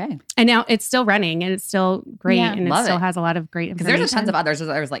 Okay. And now it's still running and it's still great, and it still has a lot of great Because information. there's tons of others.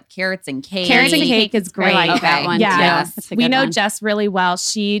 There's like Carrots and Cake. Carrots and Cake is great. I like that one. Yeah. Yes. We know Jess really well.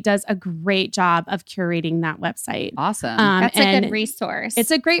 She does a great job of curating that website. Awesome. That's a and good resource.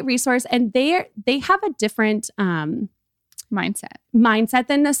 It's a great resource, and they have a different mindset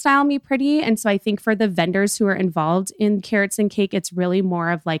than the Style Me Pretty. And so I think for the vendors who are involved in Carrots and Cake, it's really more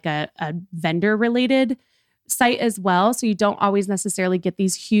of like a vendor related site as well. So you don't always necessarily get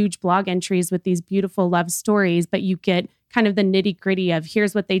these huge blog entries with these beautiful love stories, but you get kind of the nitty gritty of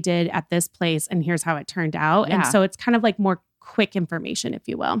here's what they did at this place and here's how it turned out. Yeah. And so it's kind of like more quick information, if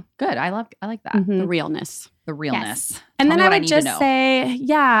you will. Good. I like that. Mhm. The realness. The realness. Yes. And Tell then me I what would need to just know. say,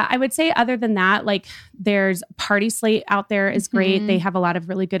 I would say other than that, like there's Party Slate out there is great. They have a lot of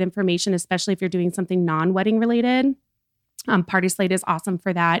really good information, especially if you're doing something non-wedding related. Party Slate is awesome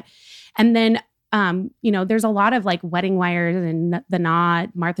for that. And then there's a lot of like Wedding Wires and The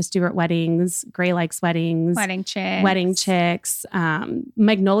Knot, Martha Stewart Weddings, Gray Likes Weddings, Wedding Chicks.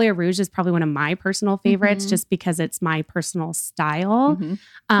 Magnolia Rouge is probably one of my personal favorites just because it's my personal style. Mhm.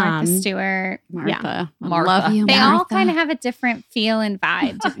 Martha Stewart. Martha. I Martha. love you, They Martha. all kind of have a different feel and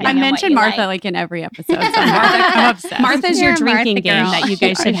vibe. depending I on what mention you Martha like. like in every episode. So I'm obsessed. Martha's You're your a drinking Martha game girl. that you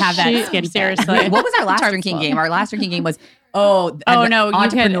guys should have at She- Skin. seriously. What was our last drinking game? Our last drinking game was Oh no,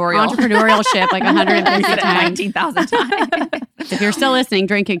 entrepreneurial. Entrepreneurship like 150 times. 19,000 times. If you're still listening,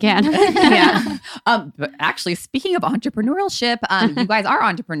 drink again. Yeah. But actually, speaking of entrepreneurship, you guys are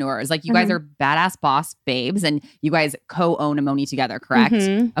entrepreneurs. Like you guys are badass boss babes, and you guys co-own Amoni together, correct?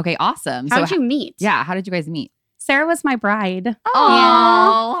 Okay, awesome. How'd you meet? Yeah, how did you guys meet? Sarah was my bride.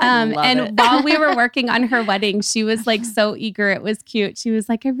 Oh, And while we were working on her wedding, she was like so eager. It was cute. She was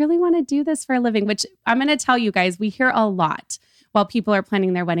like, I really want to do this for a living, which I'm going to tell you guys, we hear a lot while people are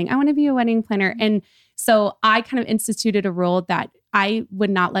planning their wedding. I want to be a wedding planner. And so I kind of instituted a rule that I would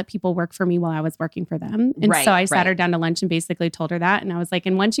not let people work for me while I was working for them. And so I sat her down to lunch and basically told her that. And I was like,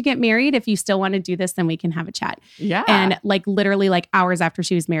 and once you get married, if you still want to do this, then we can have a chat. Yeah. And like literally like hours after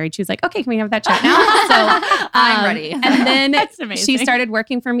she was married, she was like, okay, can we have that chat now? So I'm ready. And then amazing. she started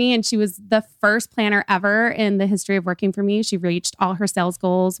working for me, and she was the first planner ever in the history of working for me. She reached all her sales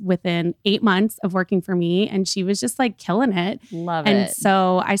goals within 8 months of working for me. And she was just like killing it. Love And it.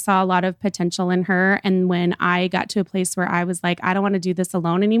 so I saw a lot of potential in her. And when I got to a place where I was like, I don't want to do this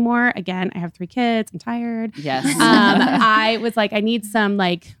alone anymore. Again, I have 3 kids. I'm tired. Yes. I was like, I need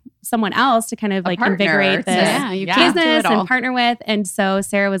someone else to kind of like partner. invigorate this Yeah, you can't do business it all. and partner with. And so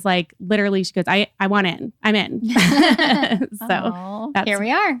Sarah was like, literally, she goes, I want in. I'm in. So that's, Here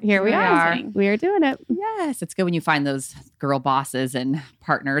we are. here we are. Amazing. We are doing it. Yes, it's good when you find those girl bosses and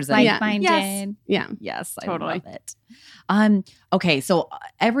partners. And Like-minded. Yes. Yeah. Yes, I Totally. love it. Okay, so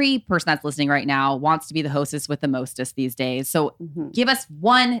every person that's listening right now wants to be the hostess with the mostest these days. So give us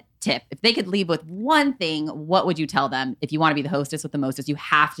one tip. If they could leave with one thing, what would you tell them? If you want to be the hostess with the mostest, you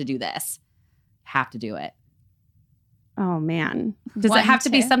have to do this. Have to do it. Oh man. Does One it have to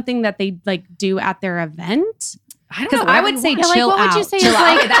be tip? something that they like do at their event? I don't Because know. I would say Like, chill what out. would you say Chill is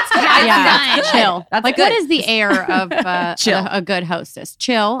out. like, That's good. yeah, That's good. chill. That's like, good. what is the air of Chill. a good hostess?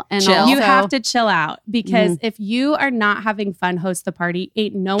 Chill. And Chill. also, You have to chill out because if you are not having fun host the party,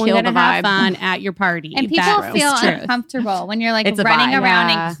 ain't no one Kill gonna the have vibe. fun at your party. And people That is feel true. uncomfortable when you're like It's a running vibe. around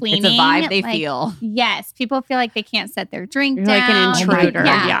Yeah. and cleaning. It's a vibe they like, feel. Yes. People feel like they can't set their drink You're down. like an intruder.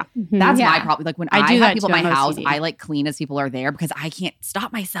 Yeah. That's Yeah. my problem. Like when I I, do have that people too. at my I'm house, OCD. I like clean as people are there because I can't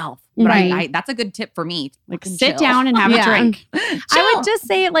stop myself. But Right. I that's a good tip for me. like Fucking sit chill. down and have Yeah. a drink. I would just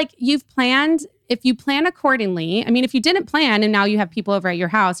say like you've planned. If you plan accordingly, I mean, if you didn't plan and now you have people over at your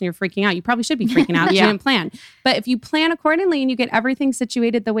house and you're freaking out, you probably should be freaking out. 'Cause Yeah. You didn't plan. But if you plan accordingly and you get everything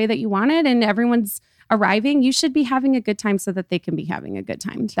situated the way that you wanted and everyone's arriving, you should be having a good time so that they can be having a good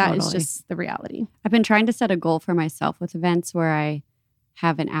time. That is Totally. just the reality. I've been trying to set a goal for myself with events where I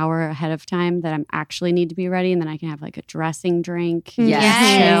have an hour ahead of time that I'm actually need to be ready, and then I can have like a dressing drink. Yes.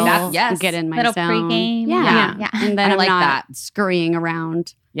 Yes. That's- yes. Get in my Little zone. pregame. Yeah. Yeah. And then I I'm like not that. scurrying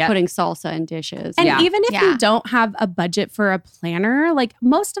around Yep. putting salsa in dishes. And Yeah. even if Yeah. you don't have a budget for a planner, like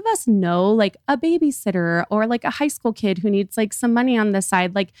most of us know like a babysitter or like a high school kid who needs like some money on the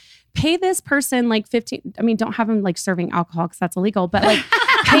side, like pay this person like don't have them like serving alcohol because that's illegal, but like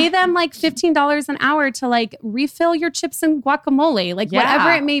pay them like $15 an hour to like refill your chips and guacamole, like Yeah.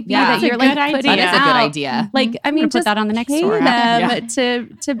 whatever it may be Yeah. that That's a you're like good idea. putting That is a out. good idea. Like, I mean, gonna put just that on the next pay story. them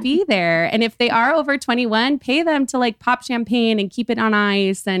to be there. And if they are over 21, pay them to like pop champagne and keep it on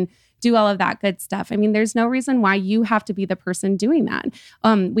ice and do all of that good stuff. I mean, there's no reason why you have to be the person doing that.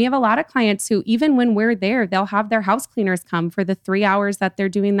 We have a lot of clients who, even when we're there, they'll have their house cleaners come for the 3 hours that they're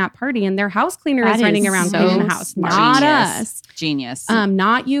doing that party, and their house cleaner That is running is around so cleaning the house, smart. not Genius. us. Genius.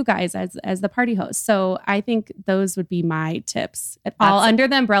 Not you guys as the party host. So I think those would be my tips, all That's- under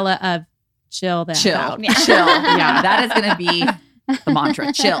the umbrella of chill them chill. out. Chill. Yeah. That is going to be the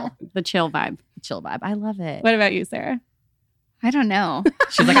mantra. Chill. the chill vibe. Chill vibe. I love it. What about you, Sarah? I don't know.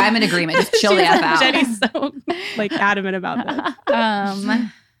 She's like, I'm in agreement. Just chill the F out. Jenny's so like adamant about this.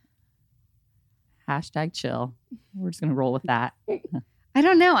 Hashtag chill. We're just going to roll with that. I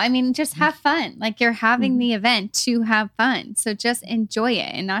don't know. I mean, just have fun. Like you're having the event to have fun. So just enjoy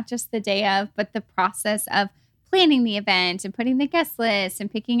it, and not just the day of, but the process of planning the event and putting the guest list and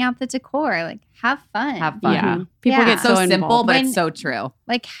picking out the decor. Like have fun. Have fun. Yeah. People Yeah. get It's so simple, involved. but When- it's so true.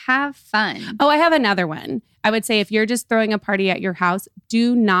 Like have fun. Oh, I have another one. I would say if you're just throwing a party at your house,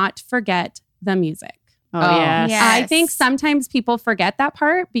 do not forget the music. Oh, Oh, yes. yeah. I think Yes. sometimes people forget that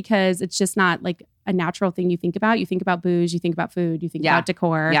part because it's just not like a natural thing you think about. You think about booze, you think about food, you think Yeah. about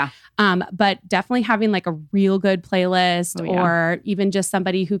decor. Yeah. But definitely having like a real good playlist Oh, yeah. or even just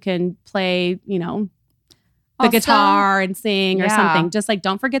somebody who can play, the guitar and sing or Yeah. something. Just like,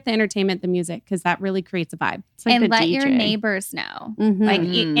 don't forget the entertainment, the music, because that really creates a vibe. It's like and the let DJ. your neighbors know. Mhm. Like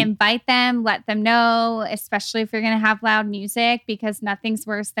Mhm. invite them, let them know, especially if you're going to have loud music, because nothing's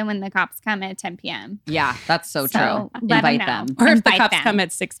worse than when the cops come at 10 p.m. Yeah, that's so So true. let Invite them them. know. Or if the Invite cops them. come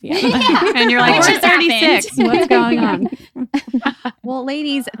at 6 p.m. Yeah. And you're like, Which we're has happened. 36. What's going on? Well,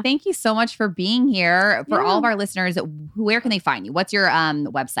 ladies, thank you so much for being here. For all of our listeners, where can they find you? What's your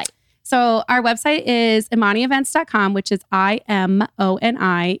website? So our website is imanievents.com, which is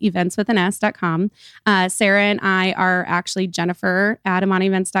IMONI, events with an S.com. Sarah and I are actually Jennifer at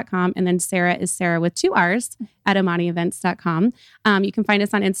imanievents.com. And then Sarah is Sarah with 2 R's at imanievents.com. You can find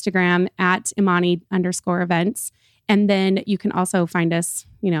us on Instagram at imani_events. And then you can also find us,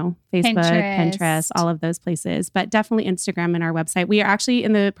 Facebook, Pinterest, all of those places, but definitely Instagram and our website. We are actually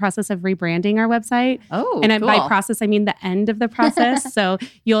in the process of rebranding our website. Oh, And cool. by process, I mean the end of the process. So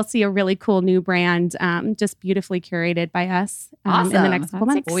you'll see a really cool new brand, just beautifully curated by us in the Awesome. next couple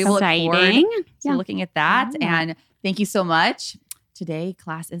months. Well, we will look forward Exciting. to Yeah. looking at that. And thank you so much. Today,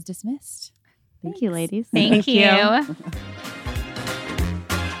 class is dismissed. Thank you, ladies. Thank you.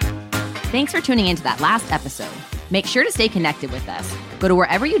 Thanks for tuning into that last episode. Make sure to stay connected with us. Go to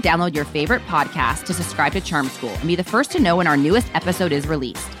wherever you download your favorite podcast to subscribe to Charm School and be the first to know when our newest episode is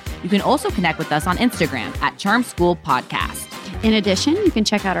released. You can also connect with us on Instagram at Charm School Podcast. In addition, you can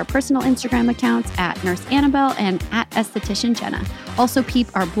check out our personal Instagram accounts at Nurse Annabelle and at Esthetician Jenna. Also peep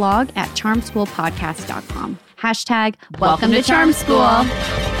our blog at charmschoolpodcast.com. #welcome to Charm School.